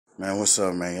Man, what's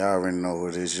up, man? Y'all already know who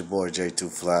it is. Your boy J2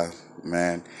 Fly,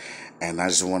 man. And I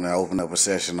just want to open up a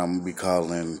session I'm going to be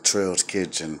calling Trill's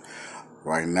Kitchen.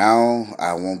 Right now,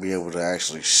 I won't be able to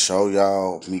actually show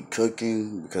y'all me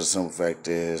cooking because the simple fact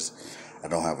is I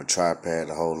don't have a tripod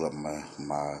to hold up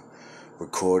my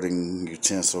recording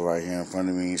utensil right here in front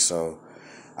of me. So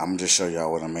I'm going to just show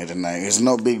y'all what I made tonight. It's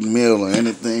no big meal or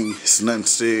anything. It's nothing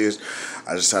serious.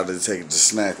 I just had to take it to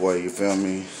snack way, you feel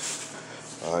me?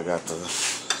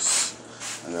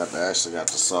 I actually got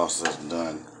the sauce that's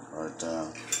done right there.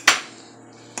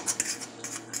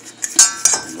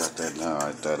 I got that done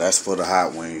right there. That's for the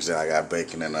hot wings that I got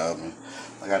baking in the oven.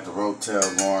 I got the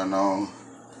rotel going on.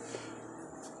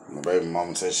 My baby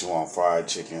mama said she want fried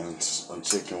chicken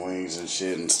wings and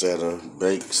shit instead of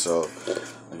baked. So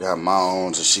I got my own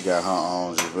and she got her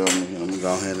own. You feel me? Let me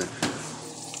go ahead and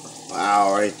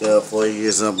wow right there for you.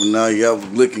 Get something now. Y'all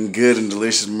looking good and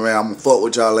delicious, man. I'm gonna fuck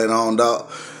with y'all later on,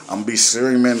 dog. I'm gonna be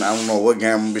streaming. I don't know what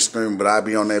game I'm gonna be streaming, but I'll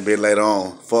be on that bit later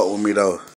on. Fuck with me though.